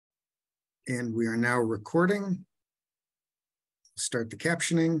And we are now recording. Start the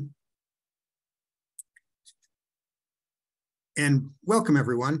captioning. And welcome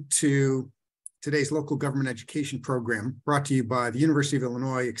everyone to today's local government education program brought to you by the University of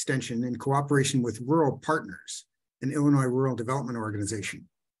Illinois Extension in cooperation with Rural Partners, an Illinois rural development organization.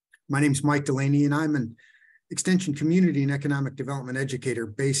 My name is Mike Delaney and I'm an Extension Community and Economic Development Educator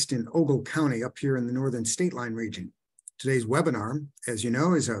based in Ogle County up here in the Northern State Line region. Today's webinar, as you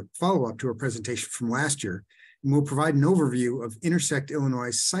know, is a follow-up to a presentation from last year, and will provide an overview of Intersect Illinois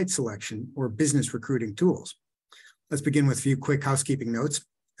site selection or business recruiting tools. Let's begin with a few quick housekeeping notes.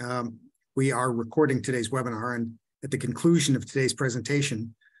 We are recording today's webinar, and at the conclusion of today's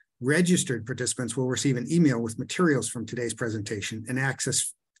presentation, registered participants will receive an email with materials from today's presentation and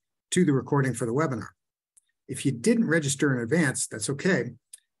access to the recording for the webinar. If you didn't register in advance, that's okay.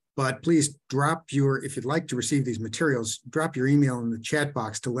 But please if you'd like to receive these materials, drop your email in the chat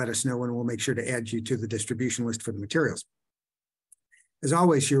box to let us know, and we'll make sure to add you to the distribution list for the materials. As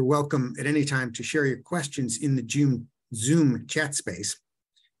always, you're welcome at any time to share your questions in the Zoom chat space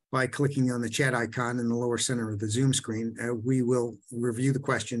by clicking on the chat icon in the lower center of the Zoom screen. We will review the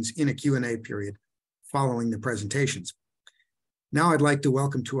questions in a Q&A period following the presentations. Now I'd like to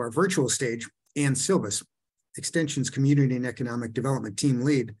welcome to our virtual stage Ann Silvas, Extension's Community and Economic Development Team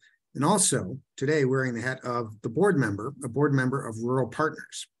Lead, and also today wearing the hat of a board member of Rural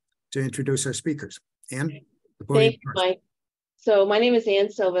Partners, to introduce our speakers. Ann, the podium. Thank you, Mike. So my name is Ann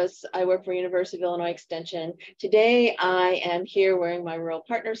Silvas. I work for University of Illinois Extension. Today I am here wearing my Rural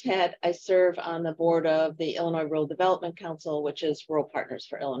Partners hat. I serve on the board of the Illinois Rural Development Council, which is Rural Partners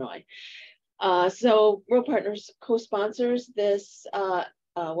for Illinois. So Rural Partners co-sponsors this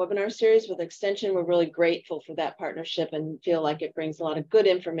webinar series with Extension. We're really grateful for that partnership and feel like it brings a lot of good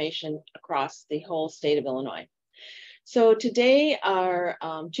information across the whole state of Illinois. So today our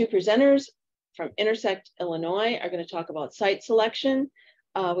two presenters from Intersect Illinois are going to talk about site selection.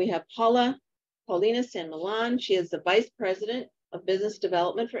 We have Paulina San Milan. She is the Vice President of Business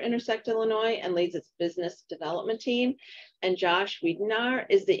Development for Intersect Illinois and leads its business development team. And Josh Wiedenar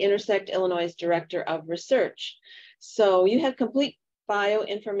is the Intersect Illinois Director of Research. So you have complete bio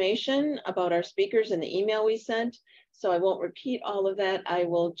information about our speakers in the email we sent. So I won't repeat all of that. I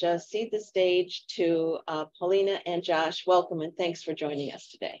will just cede the stage to Paulina and Josh. Welcome and thanks for joining us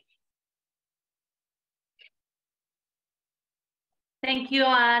today. Thank you,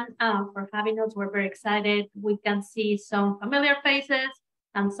 Ann, for having us. We're very excited. We can see some familiar faces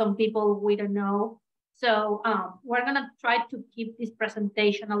and some people we don't know. So we're gonna try to keep this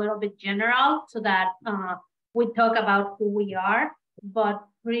presentation a little bit general so that we talk about who we are, but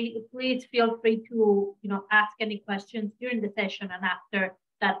please feel free to ask any questions during the session and after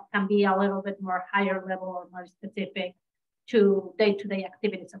that can be a little bit more higher level or more specific to day-to-day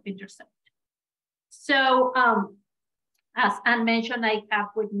activities of Intersect. So as Ann mentioned, I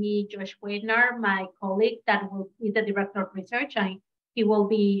have with me Josh Wiedenar, my colleague that is the Director of Research, and he will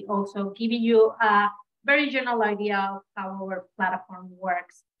be also giving you a very general idea of how our platform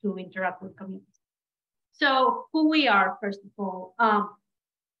works to interact with communities. So who we are, first of all,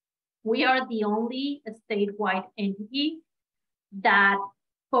 we are the only statewide entity that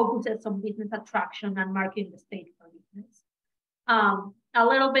focuses on business attraction and marketing the state for business. A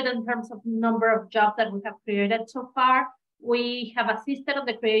little bit in terms of number of jobs that we have created so far. We have assisted on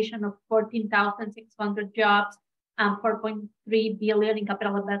the creation of 14,600 jobs and 4.3 billion in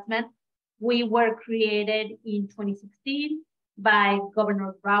capital investment. We were created in 2016 by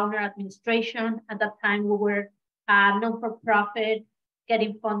Governor Browner administration. At that time, we were a non-for-profit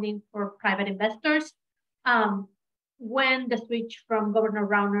getting funding for private investors. When the switch from Governor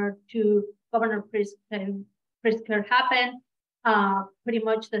Browner to Governor Pritzker happened, pretty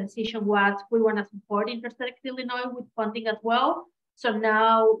much the decision was we want to support Intersect Illinois with funding as well. So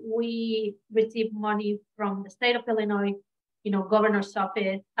now we receive money from the state of Illinois, governor's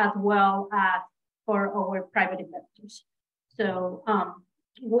office, as well as for our private investors. So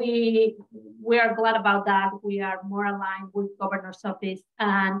we are glad about that. We are more aligned with governor's office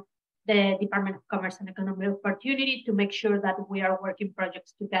and the Department of Commerce and Economic Opportunity to make sure that we are working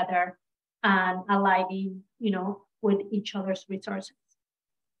projects together and aligning, with each other's resources.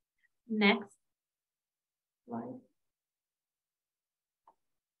 Next slide.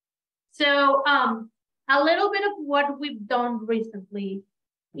 So a little bit of what we've done recently.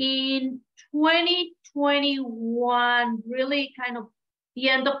 In 2021, really kind of the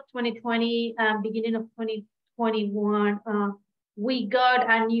end of 2020, beginning of 2021, we got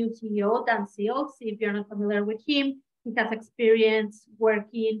a new CEO, Dan Seals. If you're not familiar with him, he has experience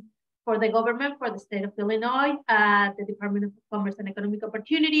working for the government, for the state of Illinois, at the Department of Commerce and Economic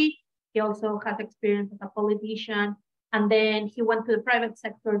Opportunity. He also has experience as a politician. And then he went to the private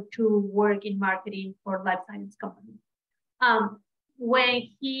sector to work in marketing for life science companies. When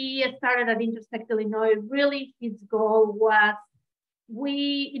he started at Intersect Illinois, really his goal was,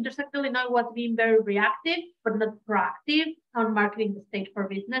 Intersect Illinois was being very reactive, but not proactive on marketing the state for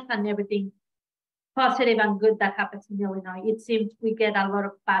business and everything positive and good that happens in Illinois. It seems we get a lot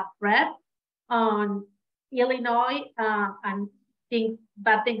of bad rep on Illinois and think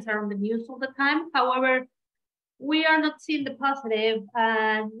bad things are on the news all the time. However, we are not seeing the positive,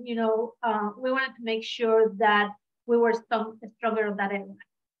 and we wanted to make sure that we were stronger on that area.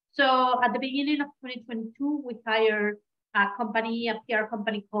 So at the beginning of 2022, we hired a PR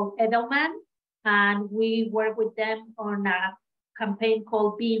company called Edelman, and we work with them on a campaign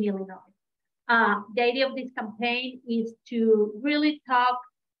called Be in Illinois. The idea of this campaign is to really talk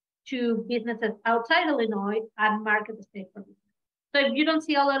to businesses outside Illinois and market the state for business. So if you don't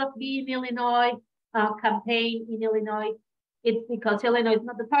see a lot of Be in Illinois campaign in Illinois, it's because Illinois is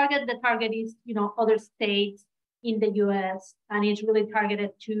not the target. The target is, other states in the US, and it's really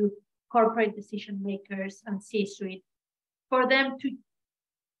targeted to corporate decision makers and C-suite for them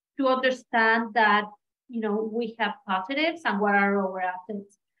to understand that, we have positives and what are our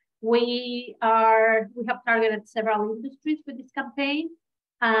assets. We have targeted several industries with this campaign.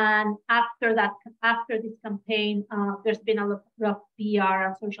 And after this campaign, there's been a lot of PR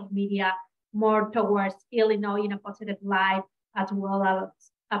and social media more towards Illinois in a positive light, as well as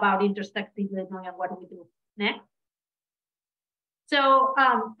about Intersect Illinois and what we do next. So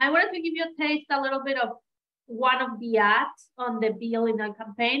I wanted to give you a taste, a little bit of one of the ads on the Be Illinois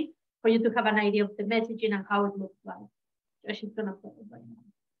campaign for you to have an idea of the messaging and how it looks like. Josh is gonna play it right now.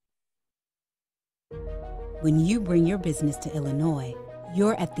 When you bring your business to Illinois,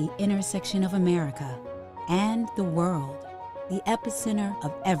 you're at the intersection of America and the world, the epicenter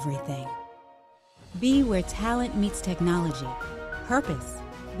of everything. Be where talent meets technology, purpose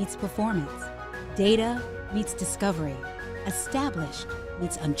meets performance, data meets discovery, established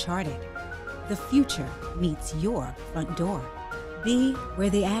meets uncharted. The future meets your front door. Be where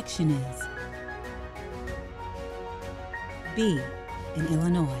the action is. Be in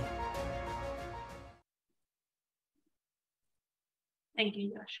Illinois. Thank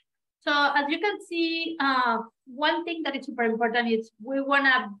you, Josh. So as you can see, one thing that is super important is we want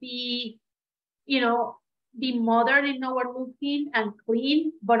to be, be modern in our looking and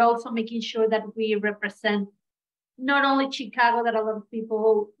clean, but also making sure that we represent not only Chicago, that a lot of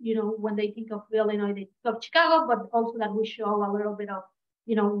people, when they think of Illinois, they think of Chicago, but also that we show a little bit of,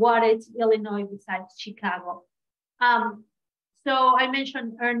 what is Illinois besides Chicago. So I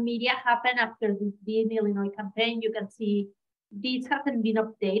mentioned earned media happened after this Be in Illinois campaign. You can see these haven't been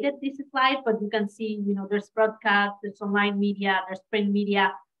updated, this slide, but you can see, there's broadcast, there's online media, there's print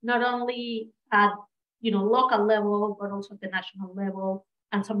media, not only at, local level, but also at the national level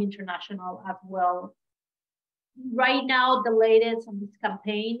and some international as well. Right now, the latest on this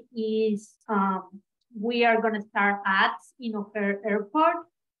campaign is we are going to start ads in O'Hare Airport.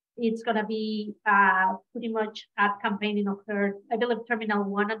 It's going to be pretty much ad campaign in O'Hare, I believe Terminal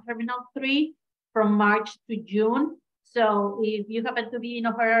 1 and Terminal 3 from March to June. So if you happen to be in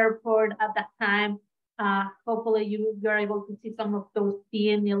O'Hare Airport at that time, hopefully you're able to see some of those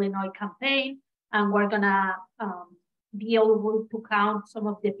Be in Illinois campaign, and we're going to be able to count some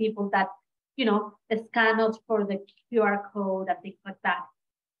of the people that scan us for the QR code and things like that.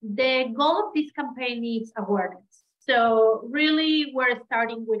 The goal of this campaign is awareness. So really, we're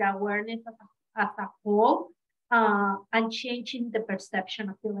starting with awareness as a whole and changing the perception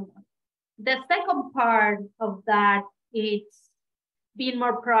of Illinois. The second part of that is being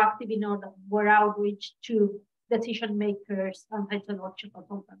more proactive in our outreach to decision makers and technology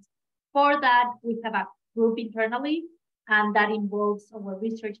consultants. For that, we have a group internally, and that involves our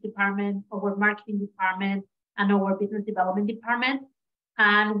research department, our marketing department, and our business development department.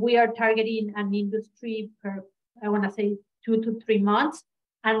 And we are targeting an industry per, I want to say, 2 to 3 months.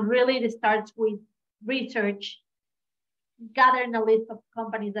 And really it starts with research, gathering a list of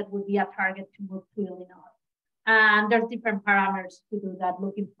companies that would be a target to move to Illinois. And there's different parameters to do that,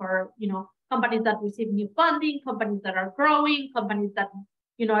 looking for, companies that receive new funding, companies that are growing, companies that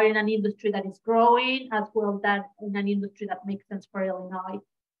are in an industry that is growing, as well as that in an industry that makes sense for Illinois,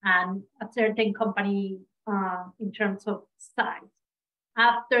 and a certain company in terms of size.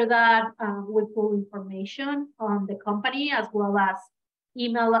 After that, we pull information on the company, as well as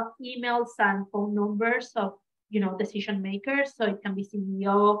emails and phone numbers of decision makers. So it can be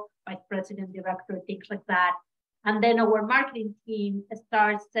CEO, vice president, director, things like that. And then our marketing team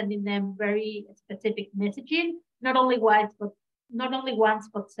starts sending them very specific messaging, not only wise, but not only once,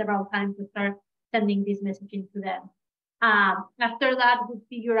 but several times we start sending this messaging to them. After that, we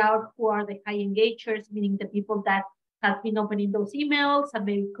figure out who are the high engagers, meaning the people that have been opening those emails and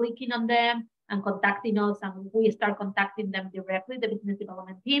maybe clicking on them and contacting us, and we start contacting them directly, the business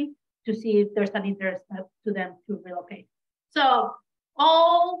development team, to see if there's an interest to them to relocate. So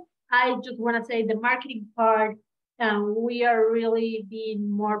I just want to say the marketing part, we are really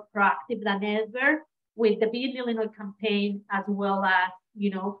being more proactive than ever with the Be in Illinois campaign, as well as,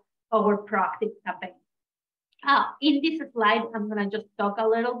 our proactive campaign. In this slide, I'm going to just talk a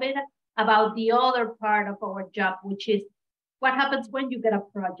little bit about the other part of our job, which is what happens when you get a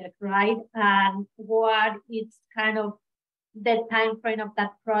project, right? And what is kind of the time frame of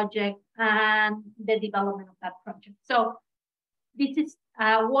that project and the development of that project. So this is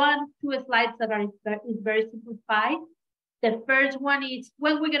 2 slides that is very simplified. The first one is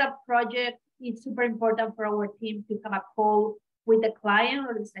when we get a project, it's super important for our team to have a call with the client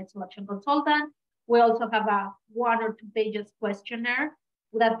or the site selection consultant. We also have a 1 or 2 pages questionnaire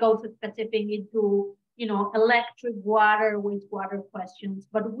that goes specific into, electric, water, wastewater questions.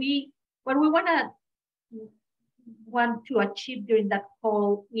 But what we want to achieve during that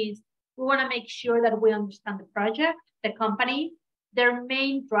call is we want to make sure that we understand the project, the company, their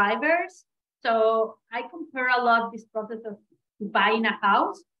main drivers. So I compare a lot this process of buying a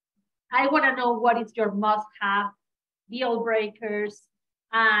house. I want to know what is your must-have, deal breakers,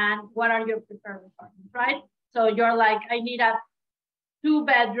 and what are your preferred requirements, right? So you're like, I need a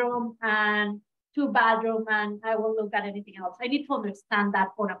 2-bedroom and 2-bathroom, and I will look at anything else. I need to understand that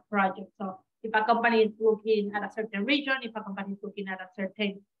for a project. So if a company is looking at a certain region, if a company is looking at a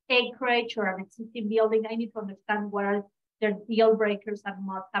certain acreage or an existing building, I need to understand what are their deal breakers and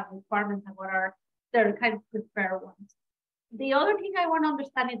must-have requirements and what are their kind of preferred ones. The other thing I want to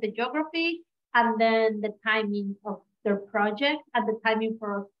understand is the geography and then the timing of their project and the timing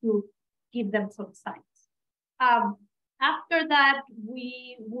for us to give them some sites. After that,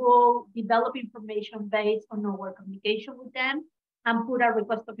 we will develop information based on our communication with them and put a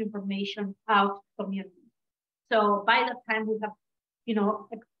request of information out to the community. So by the time we have,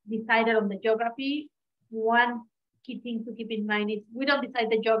 decided on the geography, one key thing to keep in mind is we don't decide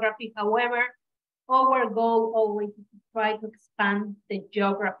the geography. However, our goal always is to try to expand the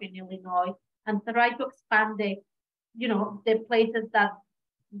geography in Illinois and try to expand the places that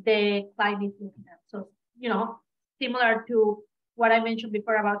the client is looking at. So, similar to what I mentioned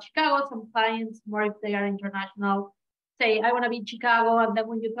before about Chicago, some clients, more if they are international, say, I want to be in Chicago. And then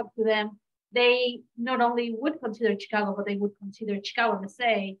when you talk to them, they not only would consider Chicago, but they would consider Chicago,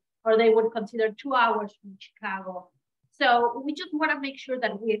 say, or they would consider 2 hours from Chicago. So we just want to make sure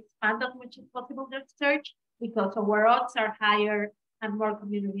that we expand as much as possible their search, because our odds are higher and more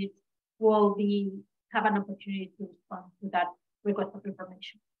communities will have an opportunity to respond to that request of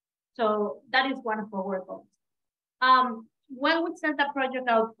information. So that is one of our goals. When we send the project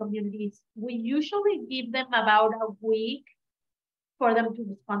out to communities, we usually give them about a week for them to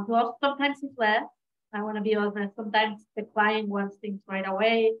respond to us. Sometimes it's less. I want to be honest. Sometimes the client wants things right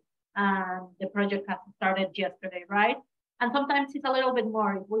away and the project has started yesterday, right? And sometimes it's a little bit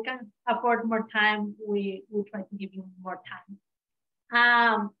more. If we can afford more time, we try to give you more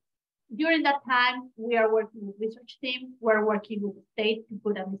time. During that time, we are working with research team. We're working with the state to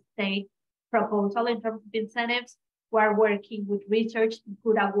put a state proposal in terms of incentives. We're working with research to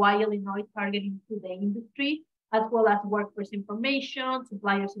put a why Illinois targeting to the industry, as well as workforce information,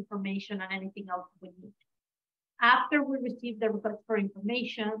 suppliers information, and anything else we need. After we receive the request for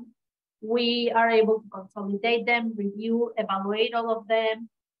information, we are able to consolidate them, review, evaluate all of them,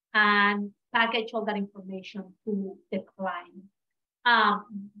 and package all that information to the client.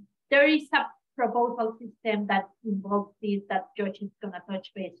 There is a proposal system that involves this that George is going to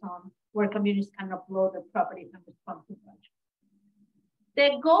touch base on, where communities can upload their properties and respond to projects.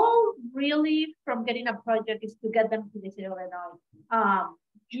 The goal really from getting a project is to get them to the city of Illinois.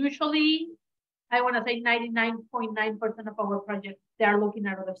 Usually, I want to say 99.9% of our projects, they are looking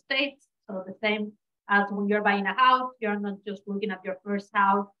at other states. So the same as when you're buying a house, you're not just looking at your first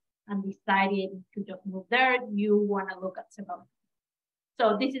house and deciding to just move there. You want to look at several.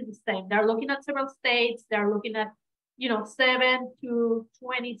 So this is the same. They're looking at several states. They're looking at, 7 to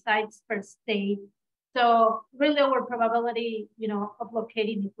 20 sites per state. So really our probability, of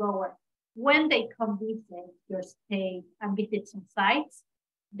locating is lower. When they come visit your state and visit some sites,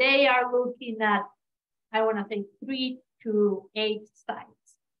 they are looking at, I want to say 3 to 8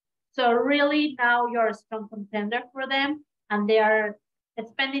 sites. So really now you're a strong contender for them, and they are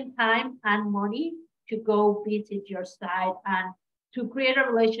spending time and money to go visit your site and to create a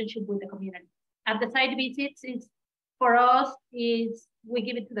relationship with the community. At the site visits, it's for us is we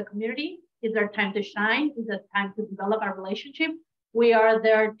give it to the community. It's their time to shine. It's their time to develop our relationship. We are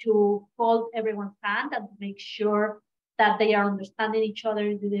there to hold everyone's hand and make sure that they are understanding each other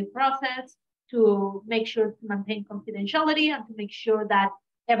in the process, to make sure to maintain confidentiality and to make sure that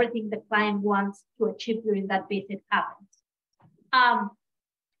everything the client wants to achieve during that visit happens.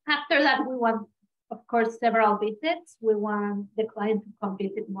 After that, we want, of course, several visits. We want the client to come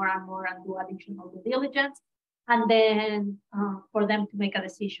visit more and more and do additional due diligence. And then for them to make a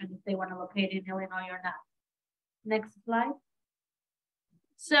decision if they want to locate in Illinois or not. Next slide.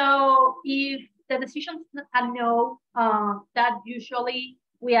 So if the decisions are no, that usually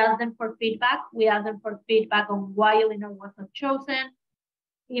we ask them for feedback. We ask them for feedback on why Illinois was not chosen.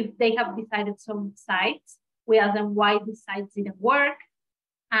 If they have decided some sites, we ask them why the sites didn't work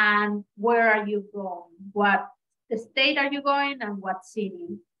and where are you going? What state are you going and what city?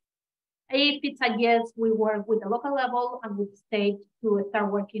 If it's a yes, we work with the local level and with the state to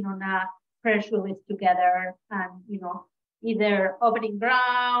start working on a press release together and, you know, either opening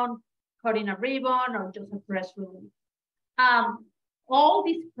ground, cutting a ribbon, or just a press release. All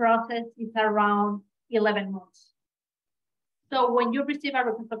this process is around 11 months. So when you receive a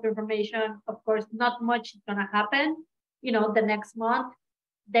request of information, of course, not much is gonna happen. You know, the next month,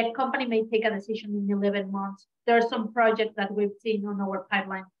 the company may take a decision in 11 months. There are some projects that we've seen on our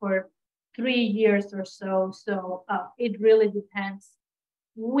pipeline for 3 years or so. So it really depends.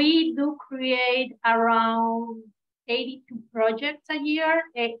 We do create around 82 projects a year.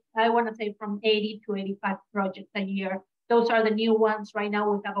 I want to say from 80 to 85 projects a year. Those are the new ones. Right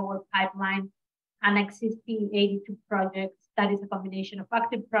now we have our pipeline, an existing 82 projects. That is a combination of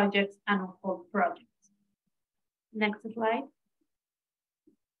active projects and on-hold projects. Next slide.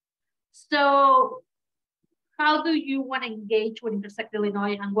 So how do you want to engage with Intersect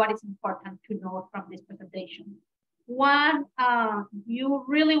Illinois and what is important to know from this presentation? One, you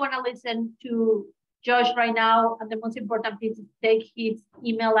really want to listen to Josh right now, and the most important piece is take his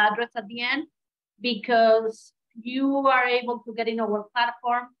email address at the end, because you are able to get in our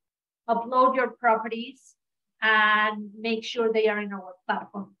platform, upload your properties, and make sure they are in our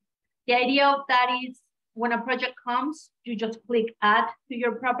platform. The idea of that is when a project comes, you just click add to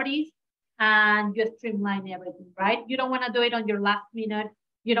your properties and you streamline everything, right? You don't want to do it on your last minute.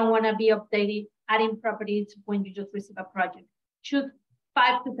 You don't want to be updating, adding properties when you just receive a project. Choose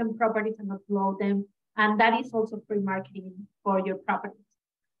 5 to 10 properties and upload them. And that is also free marketing for your properties.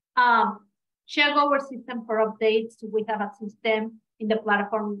 Check our system for updates. We have a system in the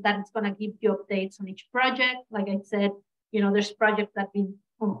platform that is going to give you updates on each project. Like I said, you know, there's projects that have been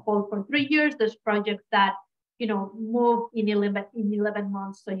on hold for 3 years. There's projects that, you know, move in 11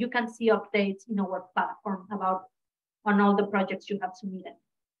 months. So you can see updates in our platform about on all the projects you have submitted.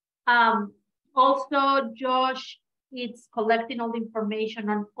 Also, Josh is collecting all the information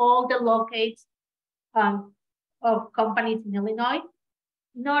on all the locates of companies in Illinois,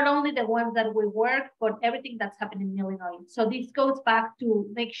 not only the ones that we work, but everything that's happening in Illinois. So this goes back to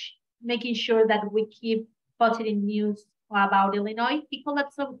making sure that we keep positive news about Illinois. He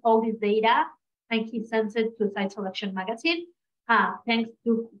collects all this data and he sends it to Site Selection Magazine. Thanks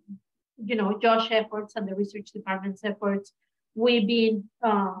to, you know, Josh's efforts and the research department's efforts, we've been,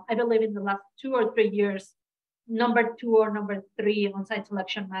 I believe in the last 2 or 3 years, number 2 or number 3 on Site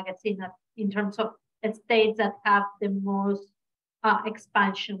Selection Magazine in terms of states that have the most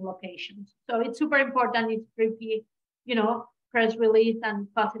expansion locations. So it's super important. It's pretty, you know, press release and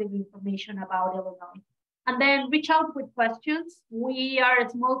positive information about Illinois. And then reach out with questions. We are a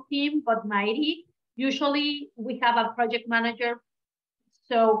small team, but mighty. Usually we have a project manager.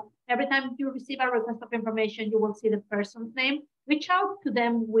 So every time you receive a request of information, you will see the person's name. Reach out to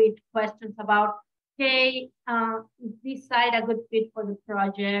them with questions about, hey, is this site a good fit for the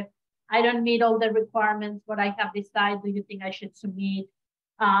project? I don't meet all the requirements, but I have this site. Do you think I should submit?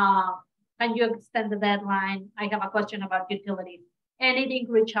 Can you extend the deadline? I have a question about utilities. Anything,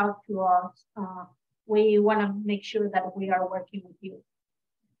 reach out to us. We want to make sure that we are working with you.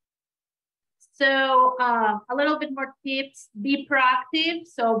 So a little bit more tips, be proactive.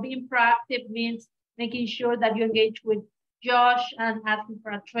 So being proactive means making sure that you engage with Josh and asking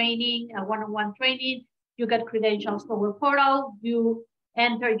for a training, a one-on-one training. You get credentials to our portal. You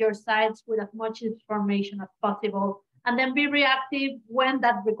enter your sites with as much information as possible, and then be reactive when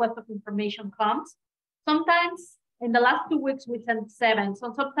that request of information comes. Sometimes in the last 2 weeks, we sent 7.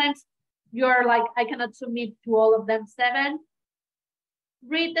 So sometimes you're like, I cannot submit to all of them 7.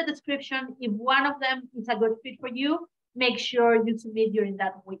 Read the description. If one of them is a good fit for you, make sure you submit during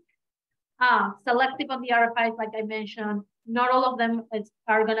that week. Selective on the RFIs, like I mentioned, not all of them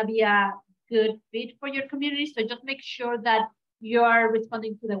are going to be a good fit for your community. So just make sure that you're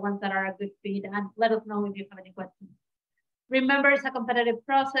responding to the ones that are a good fit, and let us know if you have any questions. Remember, it's a competitive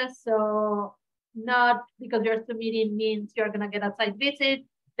process, so not because you're submitting means you're gonna get a site visit.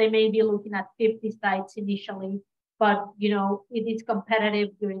 They may be looking at 50 sites initially, but it is competitive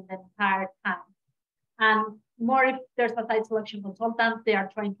during the entire time. And more if there's a site selection consultant, they are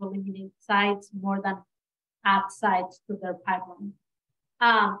trying to eliminate sites more than add sites to their pipeline.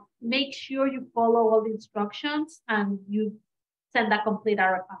 Make sure you follow all the instructions and you send a complete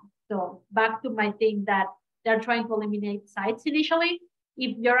RFI. So back to my thing that they're trying to eliminate sites initially.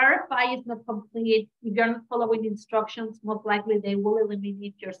 If your RFI is not complete, if you're not following instructions, most likely they will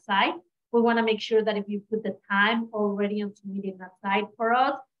eliminate your site. We want to make sure that if you put the time already on submitting a site for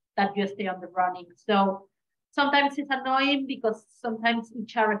us, that you stay on the running. So sometimes it's annoying because sometimes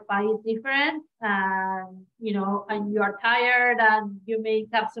each RFI is different, and and you are tired and you may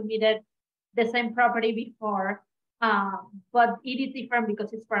have submitted the same property before, but it is different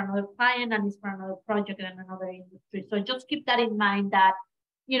because it's for another client and it's for another project and another industry. So just keep that in mind that,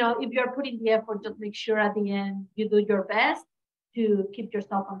 if you're putting the effort, just make sure at the end you do your best to keep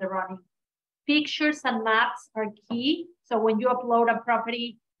yourself on the running. Pictures and maps are key. So when you upload a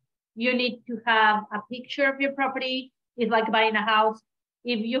property, you need to have a picture of your property. It's like buying a house.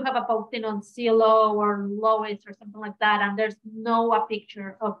 If you have a posting on Zillow or Lois or something like that, and there's a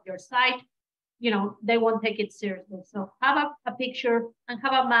picture of your site, they won't take it seriously. So have a picture and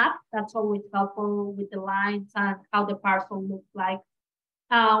have a map. That's always helpful with the lines and how the parcel looks like.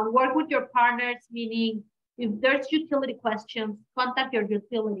 Work with your partners, meaning if there's utility questions, contact your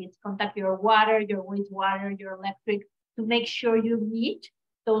utilities, contact your water, your wastewater, your electric, to make sure you meet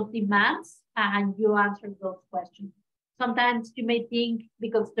those demands and you answer those questions. Sometimes you may think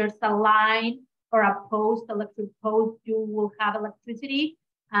because there's a line or a post, electric post, you will have electricity,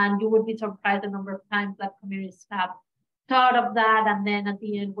 and you would be surprised the number of times that communities have thought of that. And then at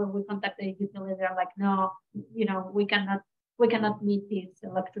the end, when we contact the utility, they're like, no, we cannot meet these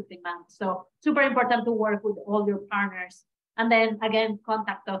electric demands. So super important to work with all your partners. And then again,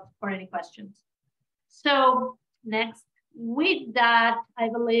 contact us for any questions. So next, with that, I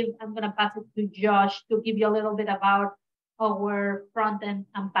believe I'm going to pass it to Josh to give you a little bit about our front end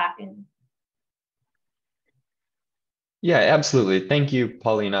and back end. Yeah, absolutely. Thank you,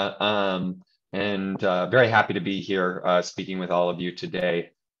 Paulina. And very happy to be here speaking with all of you today.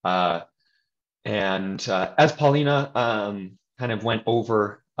 As Paulina kind of went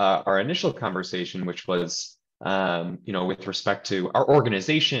over our initial conversation, which was, with respect to our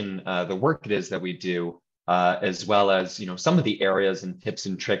organization, the work it is that we do, as well as, some of the areas and tips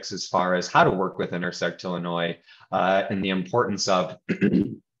and tricks as far as how to work with Intersect Illinois and the importance of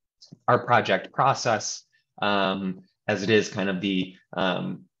our project process, as it is kind of the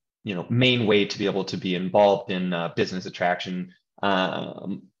main way to be able to be involved in business attraction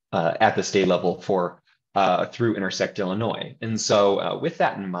at the state level for through Intersect Illinois. And so with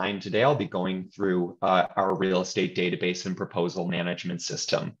that in mind, today I'll be going through our real estate database and proposal management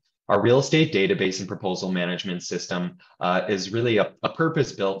system. Our real estate database and proposal management system is really a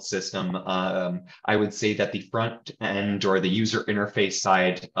purpose-built system. I would say that the front end or the user interface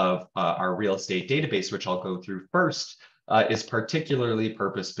side of our real estate database, which I'll go through first, is particularly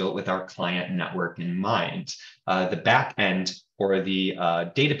purpose-built with our client network in mind. The back end or the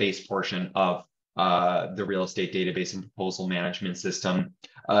database portion of the real estate database and proposal management system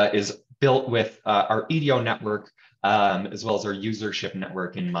is built with our EDO network, as well as our usership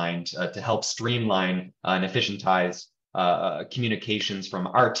network in mind to help streamline and efficientize communications from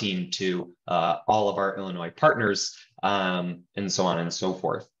our team to all of our Illinois partners, and so on and so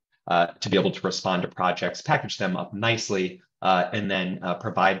forth, to be able to respond to projects, package them up nicely, and then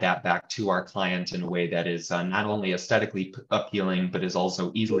provide that back to our client in a way that is not only aesthetically appealing, but is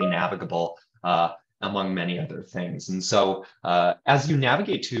also easily navigable, among many other things. And so as you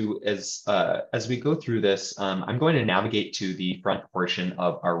navigate to, as we go through this, I'm going to navigate to the front portion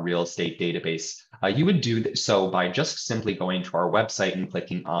of our real estate database. You would do so by just simply going to our website and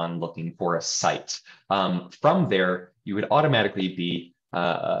clicking on looking for a site. From there, you would automatically be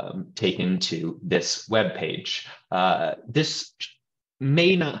taken to this web page. This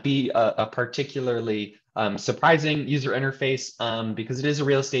may not be a particularly surprising user interface because it is a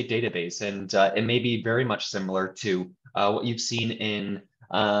real estate database, and it may be very much similar to what you've seen in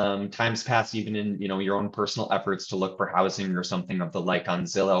times past, even in your own personal efforts to look for housing or something of the like on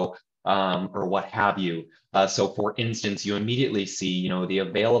Zillow or what have you. So for instance, you immediately see the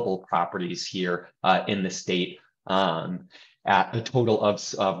available properties here in the state at a total of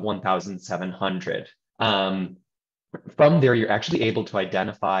 1,700. From there, you're actually able to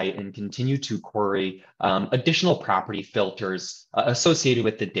identify and continue to query additional property filters associated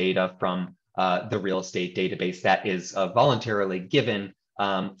with the data from the real estate database that is voluntarily given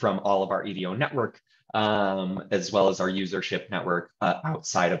from all of our EDO network, as well as our usership network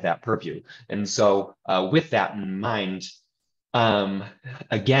outside of that purview. And so with that in mind,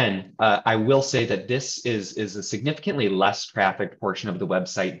 again, I will say that this is a significantly less trafficked portion of the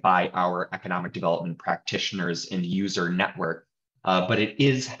website by our economic development practitioners and user network, but it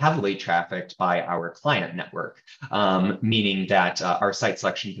is heavily trafficked by our client network, meaning that our site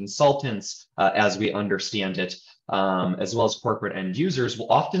selection consultants, as we understand it, as well as corporate end users, will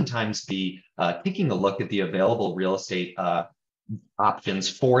oftentimes be taking a look at the available real estate options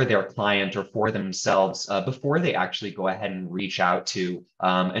for their client or for themselves before they actually go ahead and reach out to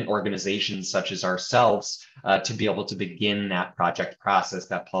an organization such as ourselves to be able to begin that project process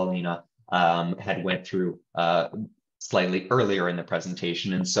that Paulina had went through slightly earlier in the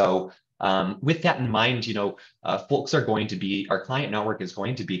presentation. And so with that in mind, folks are going to be, our client network is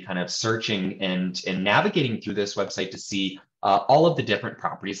going to be kind of searching and navigating through this website to see all of the different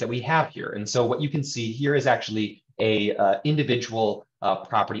properties that we have here. And so what you can see here is actually a individual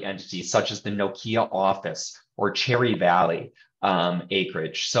property entity, such as the Nokia office or Cherry Valley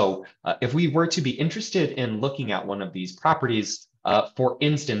acreage. So if we were to be interested in looking at one of these properties, for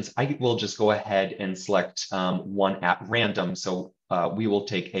instance, I will just go ahead and select one at random. So we will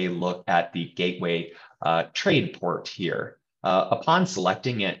take a look at the Gateway Trade Port here. Upon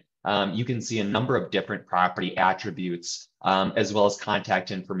selecting it, you can see a number of different property attributes, as well as contact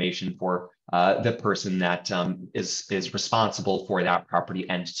information for the person that is responsible for that property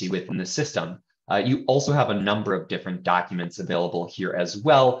entity within the system. You also have a number of different documents available here as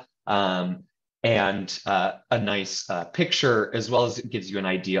well, and a nice picture, as well as it gives you an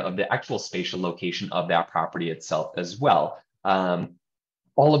idea of the actual spatial location of that property itself as well.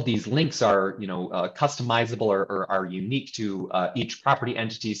 All of these links are, customizable or are unique to each property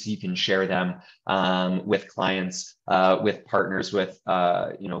entity, so you can share them with clients, with partners, with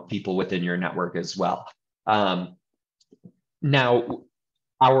people within your network as well. Now,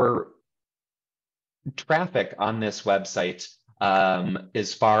 our traffic on this website,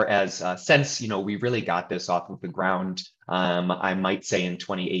 as far as since we really got this off of the ground, I might say in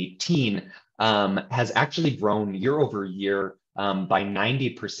 2018, has actually grown year over year by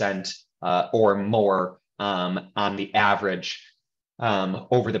 90% or more on the average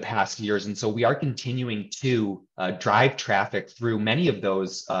over the past years. And so we are continuing to drive traffic through many of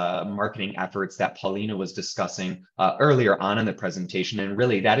those marketing efforts that Paulina was discussing earlier on in the presentation. And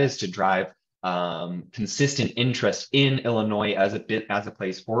really that is to drive consistent interest in Illinois as a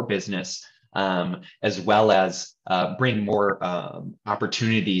place for business, as well as bring more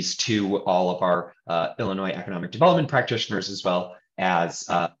opportunities to all of our Illinois economic development practitioners, as well as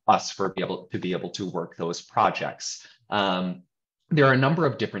us to be able to work those projects. There are a number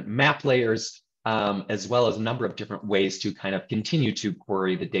of different map layers, as well as a number of different ways to kind of continue to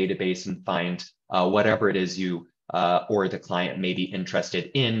query the database and find whatever it is you or the client may be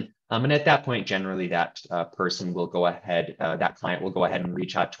interested in. And at that point, generally that person will go ahead, that client will go ahead and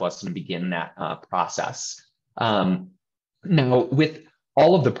reach out to us and begin that process. Now, with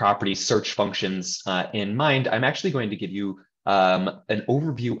all of the property search functions in mind, I'm actually going to give you an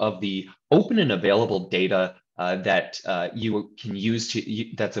overview of the open and available data that you can use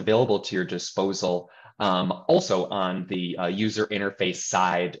that's available to your disposal, also on the user interface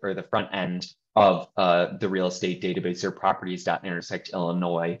side or the front end of the real estate database or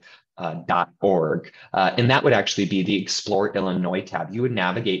properties.intersectillinois.org. And that would actually be the Explore Illinois tab. You would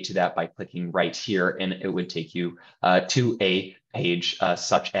navigate to that by clicking right here, and it would take you to a page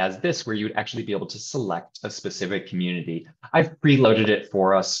such as this, where you would actually be able to select a specific community. I've preloaded it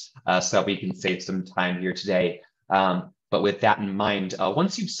for us so that we can save some time here today. But with that in mind,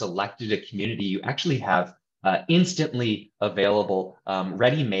 once you've selected a community, you actually have instantly available,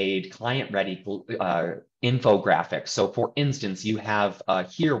 ready-made, client-ready infographics. So for instance, you have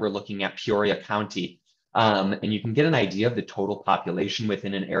here, we're looking at Peoria County, and you can get an idea of the total population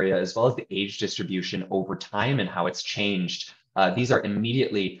within an area, as well as the age distribution over time and how it's changed. These are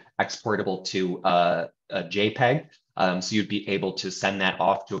immediately exportable to a JPEG. So you'd be able to send that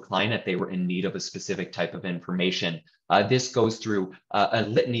off to a client if they were in need of a specific type of information. This goes through a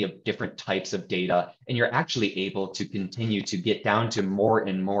litany of different types of data, and you're actually able to continue to get down to more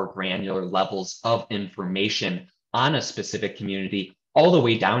and more granular levels of information on a specific community, all the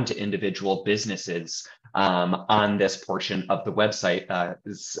way down to individual businesses on this portion of the website.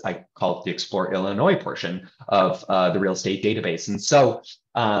 I call it the Explore Illinois portion of the real estate database. And so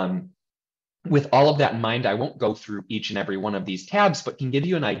with all of that in mind, I won't go through each and every one of these tabs, but can give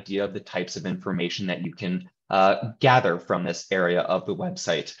you an idea of the types of information that you can gather from this area of the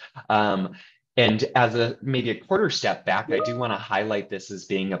website. And as maybe a quarter step back, I do want to highlight this as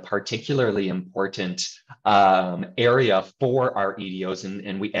being a particularly important area for our EDOs,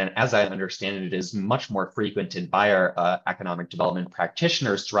 and as I understand it, it is much more frequented by our economic development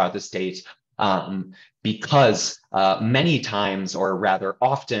practitioners throughout the state, because many times, or rather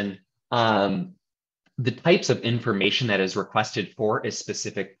often, the types of information that is requested for a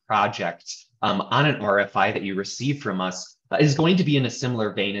specific project on an RFI that you receive from us is going to be in a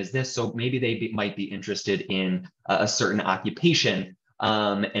similar vein as this. So maybe they might be interested in a certain occupation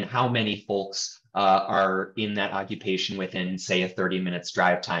and how many folks are in that occupation within, say, a 30 minutes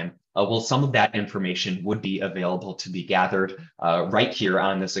drive time. Well, some of that information would be available to be gathered right here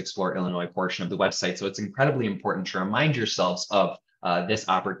on this Explore Illinois portion of the website. So it's incredibly important to remind yourselves of this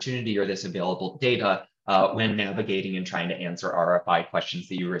opportunity or this available data when navigating and trying to answer RFI questions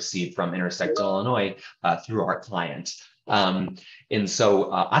that you receive from Intersect Illinois through our client. And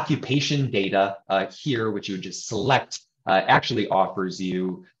so occupation data here, which you would just select, actually offers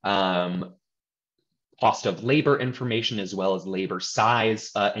you cost of labor information as well as labor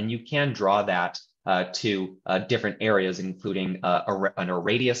size, and you can draw that to different areas, including a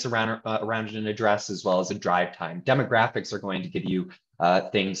radius around an address, as well as a drive time. Demographics are going to give you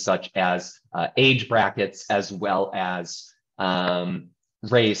things such as age brackets, as well as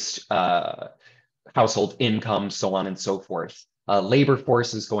race, household income, so on and so forth. Labor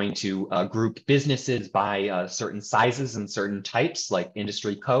force is going to group businesses by certain sizes and certain types, like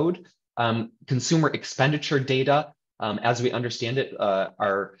industry code. Consumer expenditure data, as we understand it,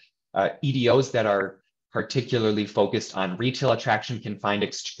 are EDOs that are particularly focused on retail attraction can find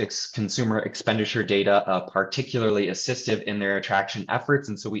consumer expenditure data particularly assistive in their attraction efforts.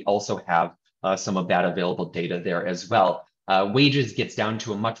 And so we also have some of that available data there as well. Wages gets down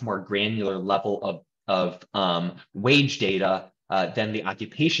to a much more granular level of wage data than the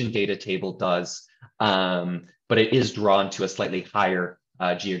occupation data table does, but it is drawn to a slightly higher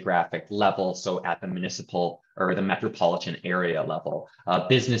geographic level, so at the municipal or the metropolitan area level.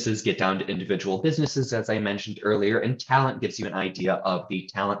 Businesses get down to individual businesses, as I mentioned earlier, and talent gives you an idea of the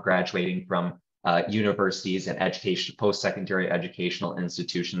talent graduating from universities and post-secondary educational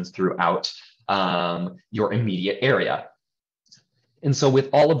institutions throughout your immediate area. And so with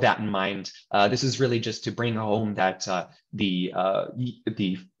all of that in mind, this is really just to bring home that the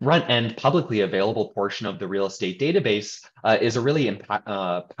front end publicly available portion of the real estate database is a really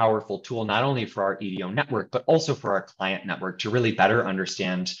powerful tool, not only for our EDO network, but also for our client network to really better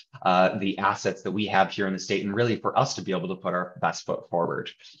understand the assets that we have here in the state, and really for us to be able to put our best foot forward.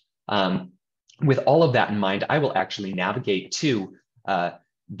 With all of that in mind, I will actually navigate to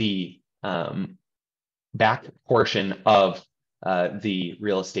the back portion of the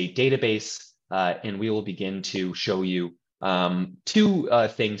real estate database, and we will begin to show you two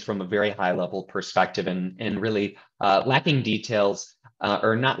things from a very high level perspective, and really lacking details,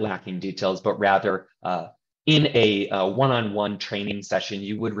 or not lacking details, but rather in a one-on-one training session,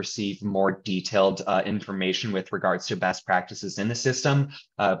 you would receive more detailed information with regards to best practices in the system.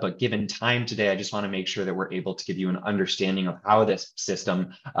 But given time today, I just want to make sure that we're able to give you an understanding of how this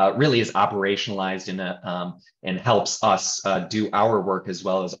system really is operationalized and helps us do our work, as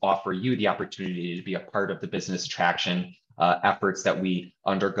well as offer you the opportunity to be a part of the business traction efforts that we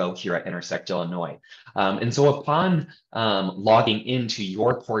undergo here at Intersect Illinois. And so upon logging into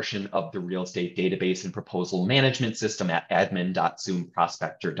your portion of the real estate database and proposal management system at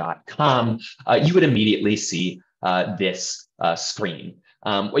admin.zoomprospector.com, you would immediately see this screen.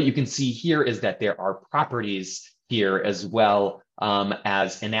 What you can see here is that there are properties here as well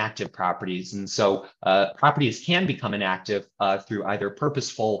as inactive properties. And so properties can become inactive through either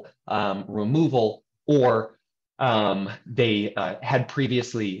purposeful removal, or they had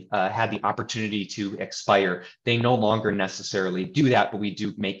previously had the opportunity to expire. They no longer necessarily do that, but we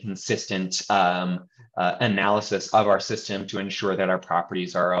do make consistent analysis of our system to ensure that our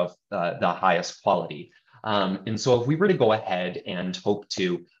properties are of the highest quality. And so if we were to go ahead and hope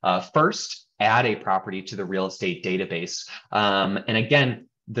to first add a property to the real estate database, and again,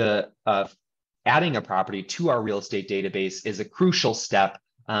 the adding a property to our real estate database is a crucial step,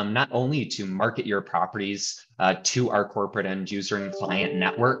 not only to market your properties to our corporate end user and client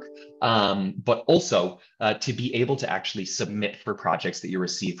network, but also to be able to actually submit for projects that you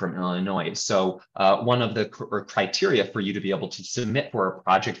receive from Illinois. So one of the criteria for you to be able to submit for a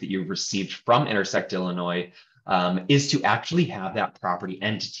project that you've received from Intersect Illinois is to actually have that property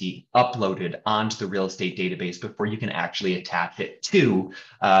entity uploaded onto the real estate database before you can actually attach it to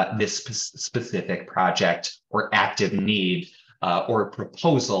this specific project or active need or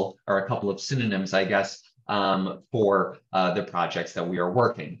proposal, or a couple of synonyms, I guess, for the projects that we are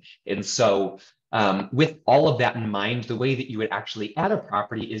working. And so with all of that in mind, the way that you would actually add a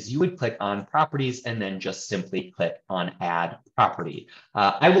property is you would click on properties and then just simply click on add property.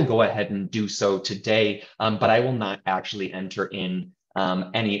 I will go ahead and do so today, but I will not actually enter in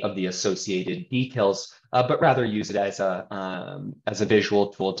any of the associated details, but rather use it as a visual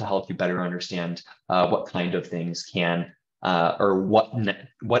tool to help you better understand what kind of things can or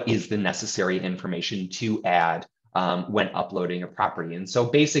what is the necessary information to add when uploading a property. And so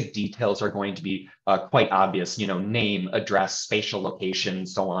basic details are going to be quite obvious, name, address, spatial location,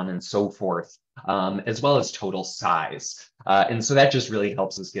 so on and so forth, as well as total size. And so that just really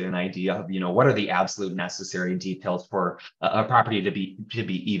helps us get an idea of, what are the absolute necessary details for a property to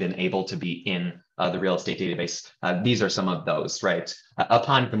be even able to be in the real estate database. These are some of those, right?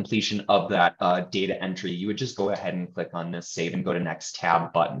 Upon completion of that data entry, you would just go ahead and click on this save and go to next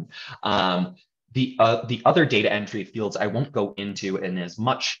tab button. The other data entry fields I won't go into in as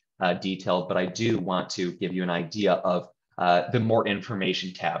much detail, but I do want to give you an idea of the more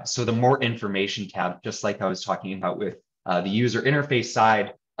information tab. So the more information tab, just like I was talking about with the user interface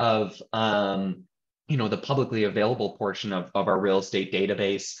side of the publicly available portion of our real estate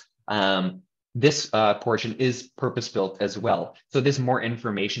database, this portion is purpose-built as well. So this more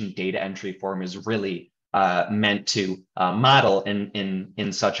information data entry form is really meant to model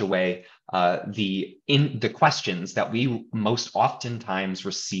in such a way the questions that we most oftentimes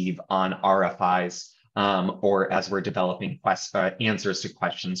receive on RFIs or as we're developing answers to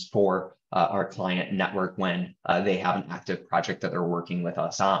questions for our client network when they have an active project that they're working with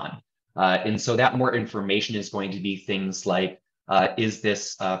us on. And so that more information is going to be things like, is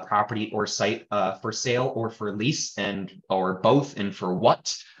this property or site for sale or for lease, or both, and for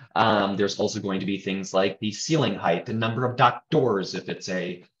what? There's also going to be things like the ceiling height, the number of dock doors if it's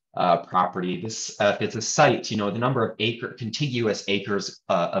a property, if it's a site, the number of contiguous acres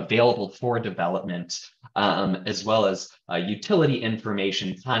available for development, as well as utility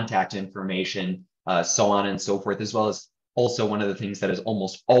information, contact information, so on and so forth, as well as also one of the things that is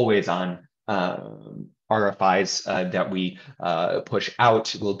almost always on RFIs that we push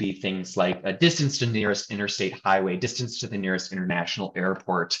out will be things like a distance to the nearest interstate highway, distance to the nearest international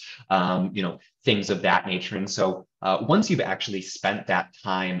airport, things of that nature. And so once you've actually spent that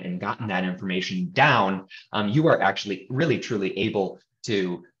time and gotten that information down, you are actually really truly able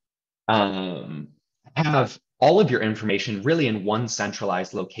to have all of your information really in one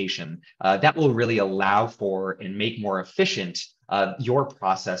centralized location. That will really allow for and make more efficient your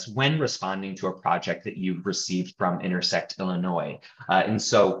process when responding to a project that you've received from Intersect Illinois. And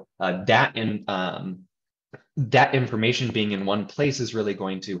so that information being in one place is really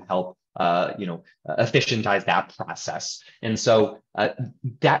going to help efficientize that process. And so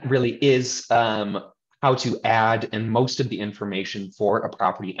that really is how to add and most of the information for a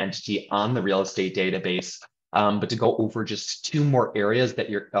property entity on the real estate database. But to go over just two more areas that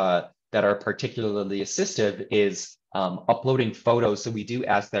that are particularly assistive is uploading photos. So we do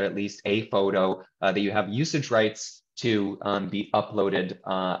ask that at least a photo that you have usage rights to be uploaded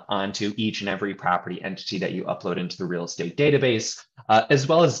onto each and every property entity that you upload into the real estate database, as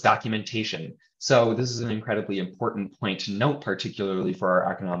well as documentation. So this is an incredibly important point to note, particularly for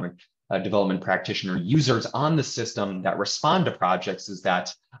our economic development practitioner users on the system that respond to projects, is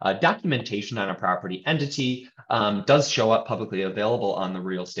that documentation on a property entity does show up publicly available on the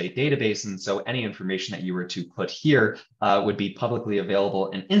real estate database. And so any information that you were to put here would be publicly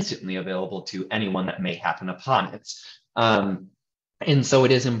available and instantly available to anyone that may happen upon it. And so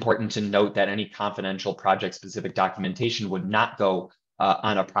it is important to note that any confidential project-specific documentation would not go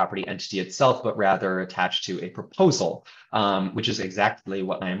on a property entity itself, but rather attached to a proposal, which is exactly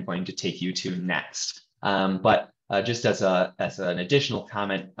what I am going to take you to next. But just as an additional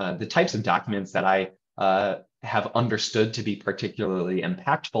comment, the types of documents that I have understood to be particularly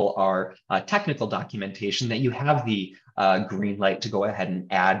impactful are technical documentation that you have the green light to go ahead and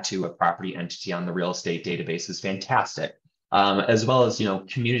add to a property entity on the real estate database is fantastic. As well as,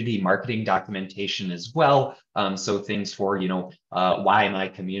 community marketing documentation as well. So things for, why my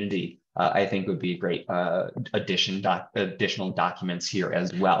community, I think would be a great additional documents here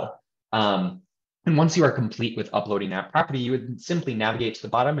as well. And once you are complete with uploading that property, you would simply navigate to the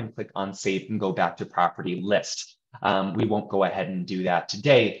bottom and click on save and go back to property list. We won't go ahead and do that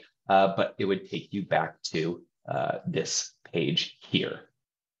today, but it would take you back to this page here.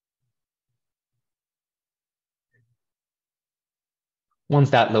 Once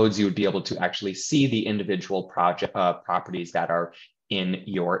that loads, you would be able to actually see the individual properties that are in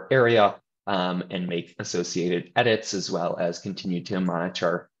your area and make associated edits, as well as continue to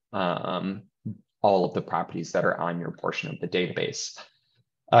monitor all of the properties that are on your portion of the database.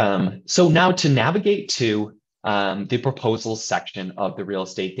 So now to navigate to the proposals section of the real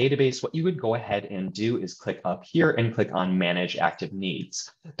estate database, what you would go ahead and do is click up here and click on Manage Active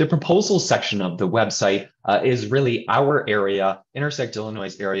Needs. The proposals section of the website is really our area, Intersect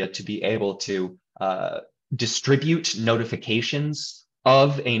Illinois' area, to be able to distribute notifications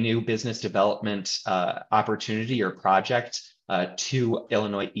of a new business development opportunity or project to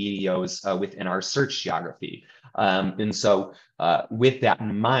Illinois EDOs within our search geography. And so with that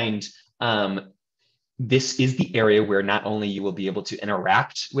in mind, this is the area where not only you will be able to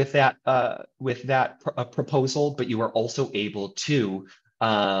interact with that proposal, but you are also able to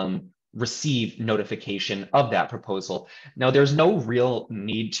receive notification of that proposal. Now, there's no real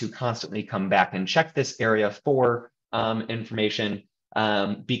need to constantly come back and check this area for information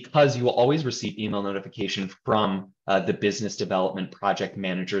because you will always receive email notification from the business development project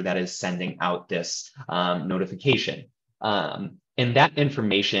manager that is sending out this notification. And that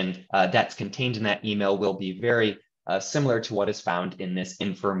information that's contained in that email will be very similar to what is found in this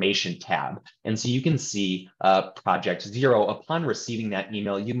information tab. And so you can see Project Zero. Upon receiving that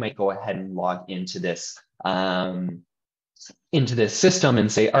email, you might go ahead and log into this system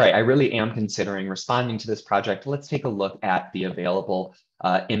and say, all right, I really am considering responding to this project. Let's take a look at the available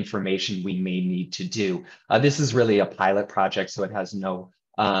information we may need to do. This is really a pilot project, so it has no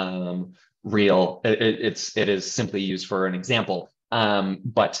it is simply used for an example.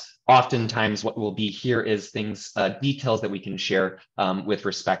 But oftentimes what will be here is things, details that we can share with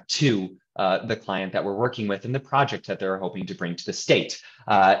respect to the client that we're working with and the project that they're hoping to bring to the state.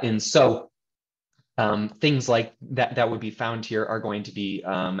 And so things like that would be found here are going to be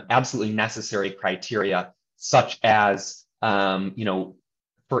absolutely necessary criteria, such as,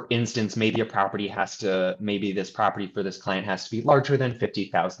 for instance, maybe this property for this client has to be larger than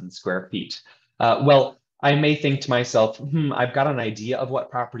 50,000 square feet. Well, I may think to myself, I've got an idea of what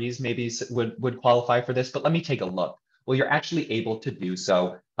properties maybe would qualify for this, but let me take a look. Well, you're actually able to do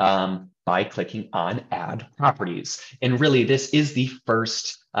so by clicking on Add Properties. And really, this is the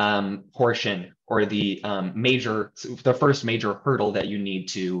first portion or the first major hurdle that you need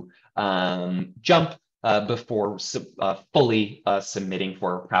to jump before fully submitting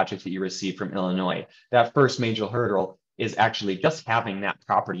for a project that you receive from Illinois. That first major hurdle is actually just having that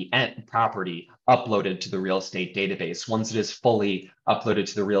property uploaded to the real estate database. Once it is fully uploaded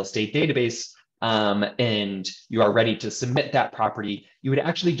to the real estate database and you are ready to submit that property, you would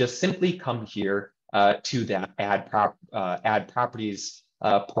actually just simply come here to that add properties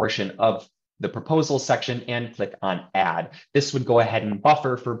portion of the proposal section and click on Add. This would go ahead and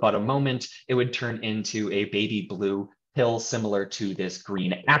buffer for but a moment. It would turn into a baby blue pill similar to this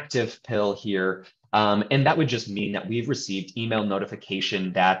green active pill here. And that would just mean that we've received email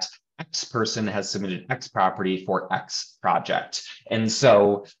notification that X person has submitted X property for X project. And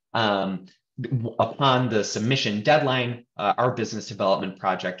so upon the submission deadline, our business development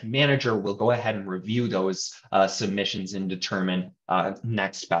project manager will go ahead and review those submissions and determine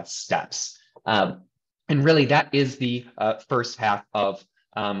next best steps. And really, that is the first half of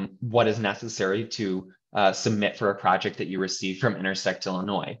what is necessary to submit for a project that you receive from Intersect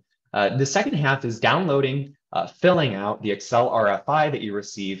Illinois. The second half is downloading, filling out the Excel RFI that you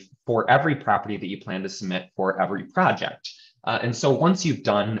receive for every property that you plan to submit for every project. And so once you've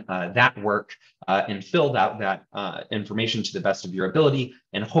done that work and filled out that information to the best of your ability,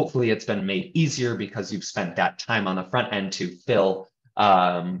 and hopefully it's been made easier because you've spent that time on the front end to fill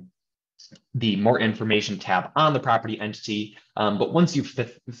the more information tab on the property entity. But once you've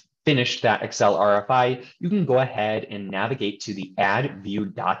finished that Excel RFI, you can go ahead and navigate to the Add View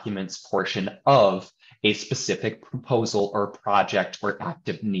Documents portion of a specific proposal or project or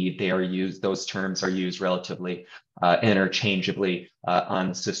active need. Those terms are used relatively interchangeably on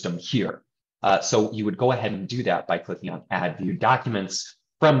the system here. So you would go ahead and do that by clicking on Add View Documents.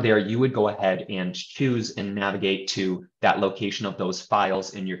 From there, you would go ahead and choose and navigate to that location of those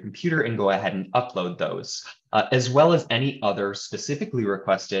files in your computer and go ahead and upload those, as well as any other specifically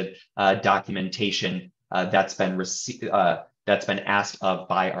requested documentation that's been asked of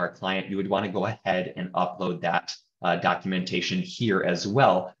by our client. You would want to go ahead and upload that documentation here as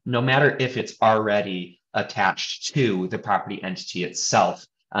well, no matter if it's already attached to the property entity itself,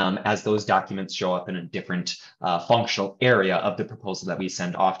 as those documents show up in a different functional area of the proposal that we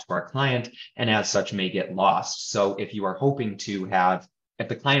send off to our client, and as such may get lost. So if you are hoping to have if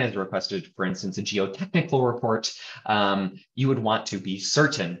the client has requested, for instance, a geotechnical report, you would want to be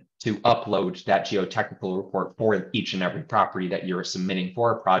certain to upload that geotechnical report for each and every property that you're submitting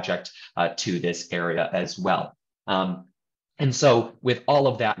for a project to this area as well. And so with all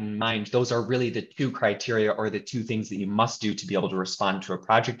of that in mind, those are really the two criteria or the two things that you must do to be able to respond to a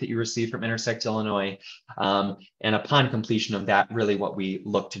project that you receive from Intersect Illinois. And upon completion of that, really what we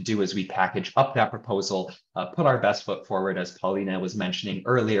look to do is we package up that proposal, put our best foot forward, as Paulina was mentioning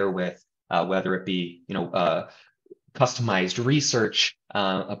earlier, with whether it be, customized research,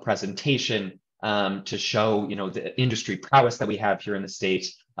 a presentation to show, the industry prowess that we have here in the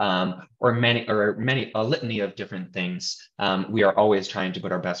state, or a litany of different things. We are always trying to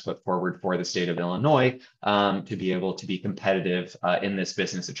put our best foot forward for the state of Illinois to be able to be competitive in this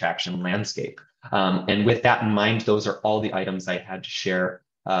business attraction landscape. And with that in mind, those are all the items I had to share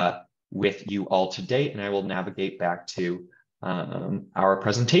with you all today, and I will navigate back to our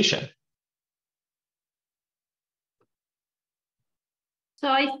presentation. So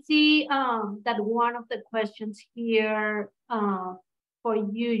I see that one of the questions here for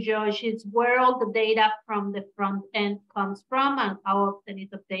you, Josh, is where all the data from the front end comes from and how often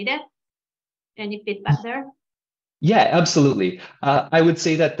it's updated. Any feedback there? Yeah, absolutely. I would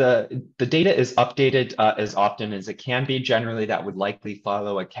say that the data is updated as often as it can be. Generally, that would likely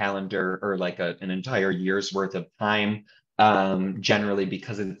follow a calendar or like an entire year's worth of time. Generally,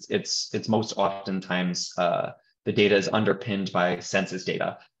 because it's most oftentimes the data is underpinned by census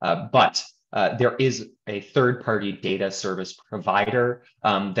data, but there is a third-party data service provider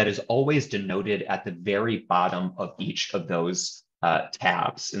that is always denoted at the very bottom of each of those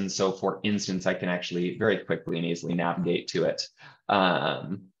tabs. And so, for instance, I can actually very quickly and easily navigate to it.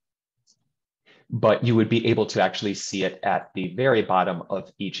 But you would be able to actually see it at the very bottom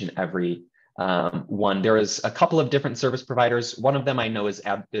of each and every one. There is a couple of different service providers. One of them I know is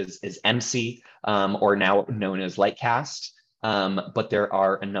MC, or now known as Lightcast. But there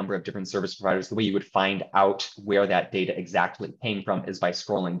are a number of different service providers. The way you would find out where that data exactly came from is by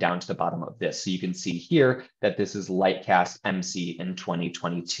scrolling down to the bottom of this. So you can see here that this is Lightcast MC in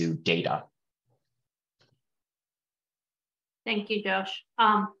 2022 data. Thank you, Josh.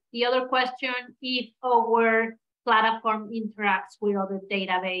 The other question, if our platform interacts with other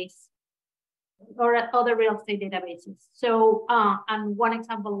database or other real estate databases. So, and one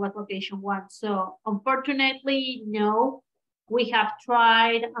example was Location One. So unfortunately, no. We have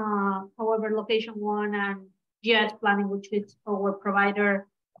tried, however, Location One and GIS Planning, which is our provider,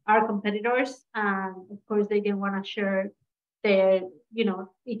 are competitors. And of course, they didn't want to share their,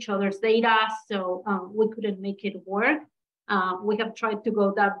 each other's data. So we couldn't make it work. We have tried to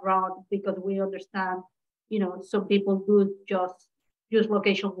go that route because we understand, some people do just use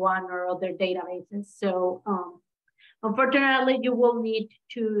Location One or other databases. So unfortunately, you will need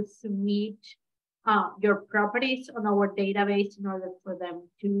to submit your properties on our database in order for them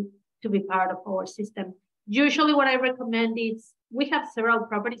to be part of our system. Usually what I recommend is, we have several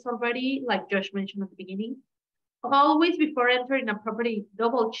properties already, like Josh mentioned at the beginning. Always before entering a property,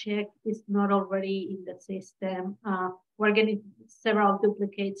 double check it's not already in the system. We're getting several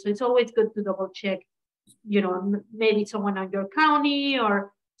duplicates. So it's always good to double check, maybe someone on your county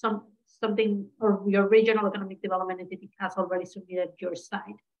or something, or your regional economic development entity has already submitted your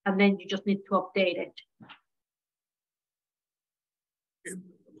site, and then you just need to update it.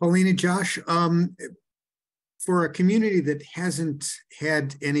 Paulina, Josh, for a community that hasn't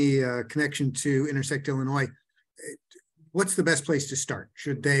had any connection to Intersect Illinois, what's the best place to start?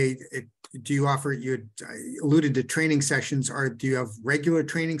 Should they, do you offer, you alluded to training sessions, do you have regular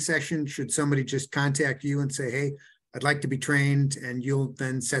training sessions? Should somebody just contact you and say, hey, I'd like to be trained, and you'll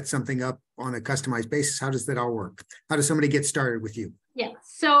then set something up on a customized basis? How does that all work? How does somebody get started with you? Yeah,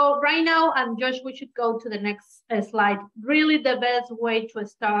 so right now, and Josh, we should go to the next slide. Really, the best way to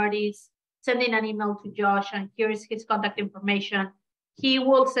start is sending an email to Josh, and here's his contact information. He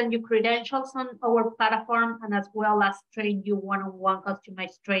will send you credentials on our platform, and as well as train you one-on-one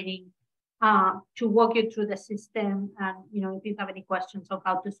customized training to walk you through the system, and if you have any questions on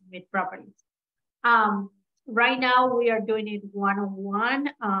how to submit properties. Right now, we are doing it one-on-one.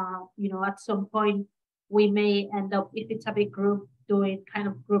 At some point, we may end up, if it's a big group, doing kind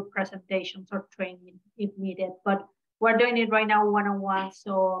of group presentations or training if needed. But we're doing it right now one-on-one.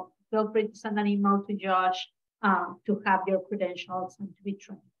 So feel free to send an email to Josh to have your credentials and to be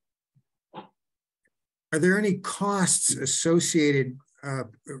trained. Are there any costs associated,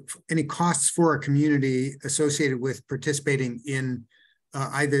 any costs for a community associated with participating in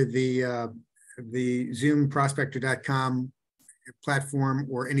either the ZoomProspector.com platform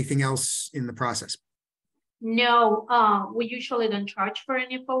or anything else in the process? No, we usually don't charge for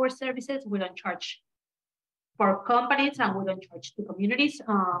any of our services. We don't charge for companies and we don't charge to communities.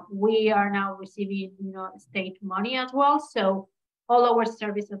 We are now receiving, state money as well. So all our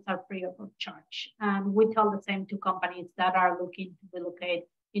services are free of charge. And we tell the same to companies that are looking to relocate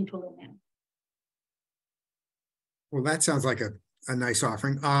into Lumen. Well, that sounds like a nice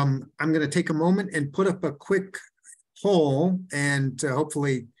offering. I'm going to take a moment and put up a quick poll, and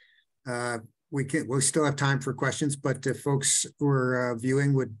hopefully we'll still have time for questions, but if folks who are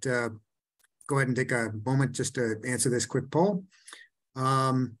viewing would go ahead and take a moment just to answer this quick poll.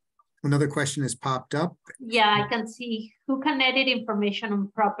 Another question has popped up. Yeah, I can see who can edit information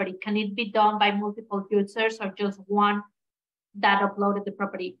on property. Can it be done by multiple users or just one that uploaded the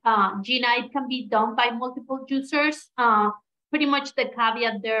property? Gina, it can be done by multiple users. Pretty much the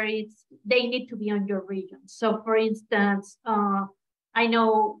caveat there is they need to be on your region. So for instance, I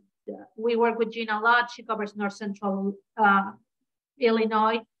know we work with Gina a lot. She covers North Central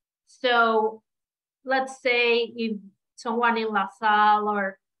Illinois. So let's say if someone in La Salle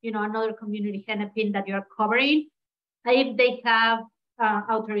or another community Hennepin that you're covering, if they have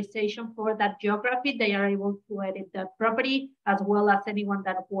authorization for that geography, they are able to edit that property as well as anyone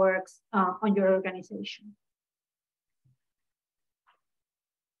that works on your organization.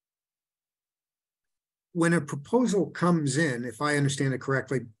 When a proposal comes in, if I understand it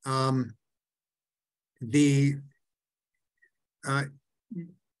correctly,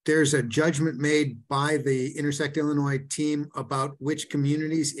 there's a judgment made by the Intersect Illinois team about which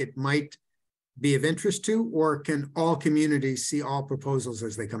communities it might be of interest to, or can all communities see all proposals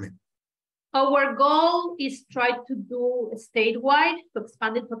as they come in? Our goal is try to do statewide, to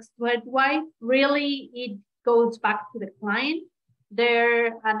expand it to statewide. Really, it goes back to the client.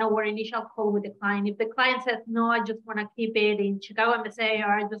 And our initial call with the client. If the client says, no, I just want to keep it in Chicago MSA,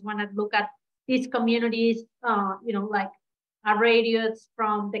 or I just want to look at these communities, like a radius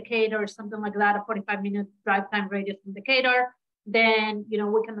from Decatur or something like that, a 45-minute drive time radius from Decatur, then, we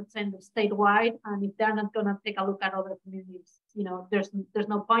cannot send them statewide. And if they're not going to take a look at other communities, there's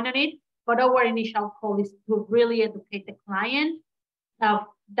no point in it. But our initial call is to really educate the client of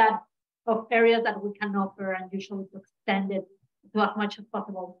areas that we can offer and usually to extend it to as much as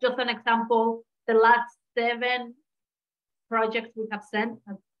possible. Just an example, the last 7 projects we have sent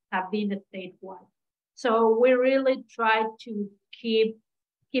have been statewide. So we really try to keep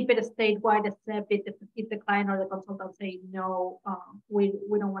it statewide, except if the client or the consultant say, no, we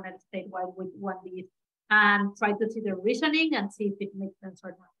don't want it statewide, we want these, and try to see the reasoning and see if it makes sense or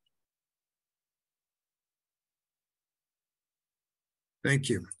not. Thank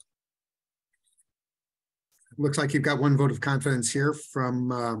you. Looks like you've got one vote of confidence here from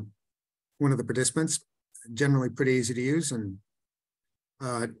one of the participants. Generally pretty easy to use and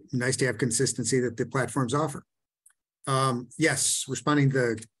nice to have consistency that the platforms offer. Yes, responding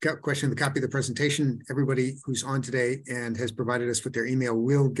to the question, the copy of the presentation, everybody who's on today and has provided us with their email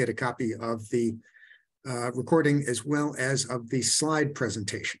will get a copy of the recording as well as of the slide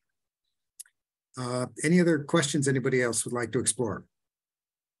presentation. Any other questions anybody else would like to explore?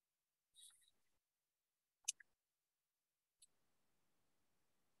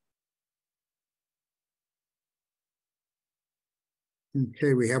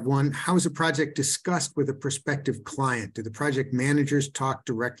 Okay, we have one. How is a project discussed with a prospective client? Do the project managers talk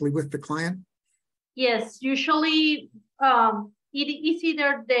directly with the client? Yes, usually it is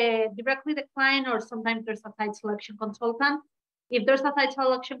either directly the client or sometimes there's a site selection consultant. If there's a site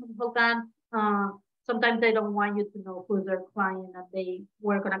selection consultant, sometimes they don't want you to know who's their client and they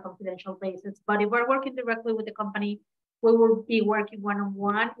work on a confidential basis. But if we're working directly with the company, we will be working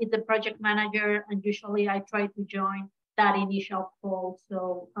one-on-one. It's the project manager, and usually I try to join that initial call.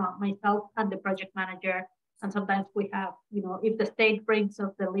 So myself and the project manager, and sometimes we have, if the state brings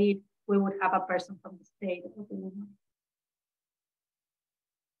us the lead, we would have a person from the state of Illinois.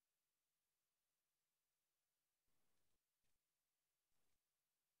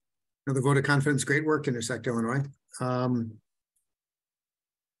 Another vote of confidence. Great work, Intersect Illinois.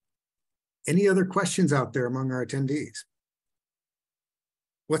 Any other questions out there among our attendees?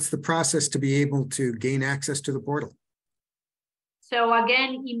 What's the process to be able to gain access to the portal? So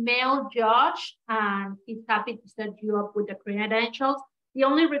again, email Josh and he's happy to set you up with the credentials. The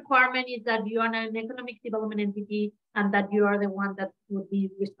only requirement is that you are an economic development entity and that you are the one that would be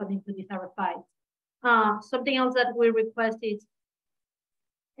responding to these RFIs. Something else that we request is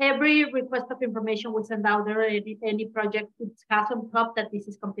every request of information we send out there, any project, it has on top that this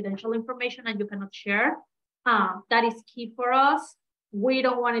is confidential information and you cannot share. That is key for us. We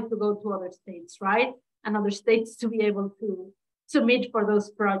don't want it to go to other states, right? And other states to be able to submit for those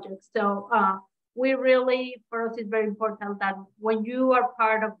projects. So we really, for us, it's very important that when you are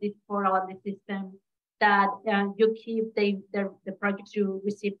part of this portal and the system, that you keep the projects you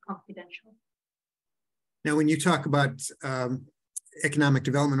receive confidential. Now, when you talk about economic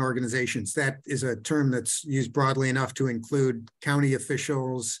development organizations, that is a term that's used broadly enough to include county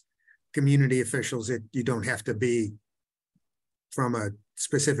officials, community officials. You don't have to be from a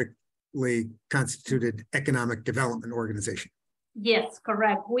specifically constituted economic development organization. Yes,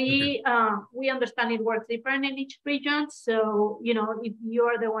 correct. We understand it works different in each region. So, you know, if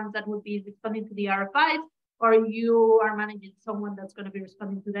you're the ones that would be responding to the RFIs, or you are managing someone that's going to be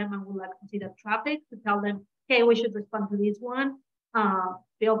responding to them and would like to see the traffic, to tell them, hey, we should respond to this one,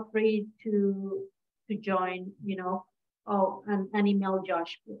 feel free to join, you know, and email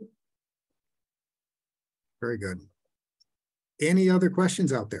Josh, please. Very good. Any other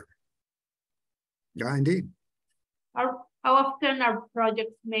questions out there? Yeah, indeed. How often are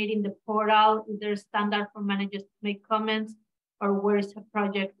projects made in the portal? Is there a standard for managers to make comments, or where is a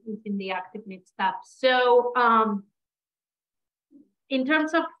project within the active need step? So in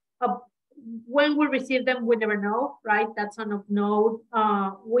terms of when we receive them, we never know, right? That's on of note.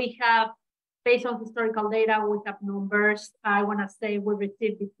 We have, based on historical data, we have numbers. I want to say we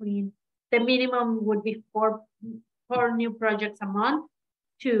receive between, the minimum would be four new projects a month,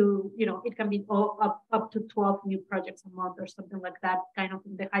 to, you know, it can be up to 12 new projects a month or something like that, kind of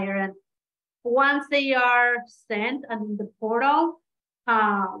in the higher end. Once they are sent and in the portal,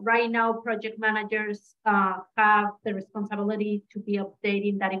 right now, project managers have the responsibility to be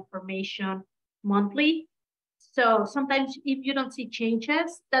updating that information monthly. So sometimes if you don't see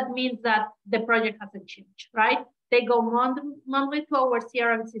changes, that means that the project hasn't changed, right? They go monthly to our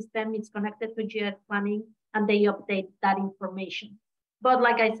CRM system. It's connected to GS planning, and they update that information. But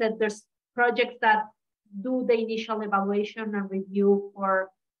like I said, there's projects that do the initial evaluation and review for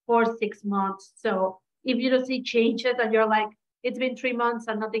 6 months. So if you don't see changes and you're like, it's been 3 months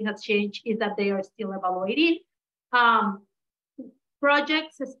and nothing has changed, is that they are still evaluating.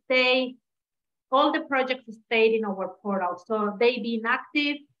 Projects stay, all the projects stayed in our portal. So they be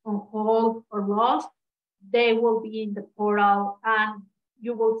inactive, on hold, or lost, they will be in the portal, and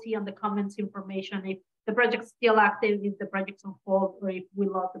you will see on the comments information if the project's still active, if the project's on hold, or if we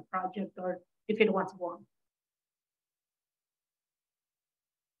lost the project, or if it was won.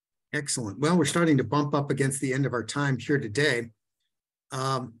 Excellent. Well, we're starting to bump up against the end of our time here today.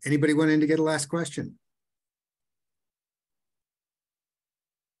 Anybody wanting to get a last question?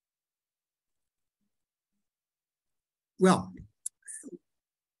 Well,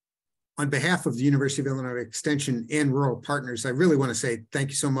 on behalf of the University of Illinois Extension and Rural Partners, I really want to say thank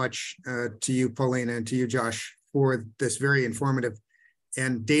you so much to you, Paulina, and to you, Josh, for this very informative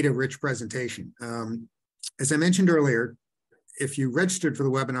and data-rich presentation. As I mentioned earlier, if you registered for the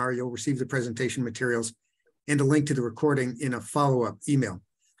webinar, you'll receive the presentation materials and a link to the recording in a follow-up email.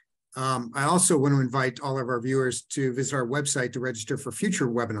 I also want to invite all of our viewers to visit our website to register for future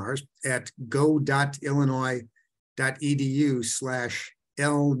webinars at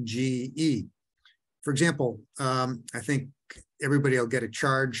go.illinois.edu/LGE. For example, I think everybody will get a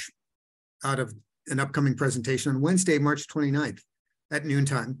charge out of an upcoming presentation on Wednesday, March 29th at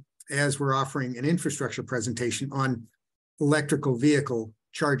noontime, as we're offering an infrastructure presentation on electrical vehicle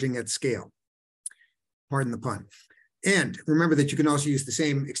charging at scale. Pardon the pun. And remember that you can also use the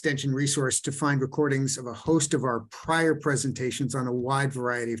same extension resource to find recordings of a host of our prior presentations on a wide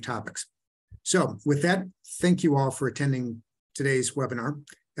variety of topics. So with that, thank you all for attending today's webinar.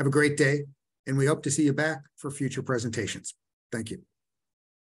 Have a great day, and we hope to see you back for future presentations. Thank you.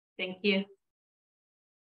 Thank you.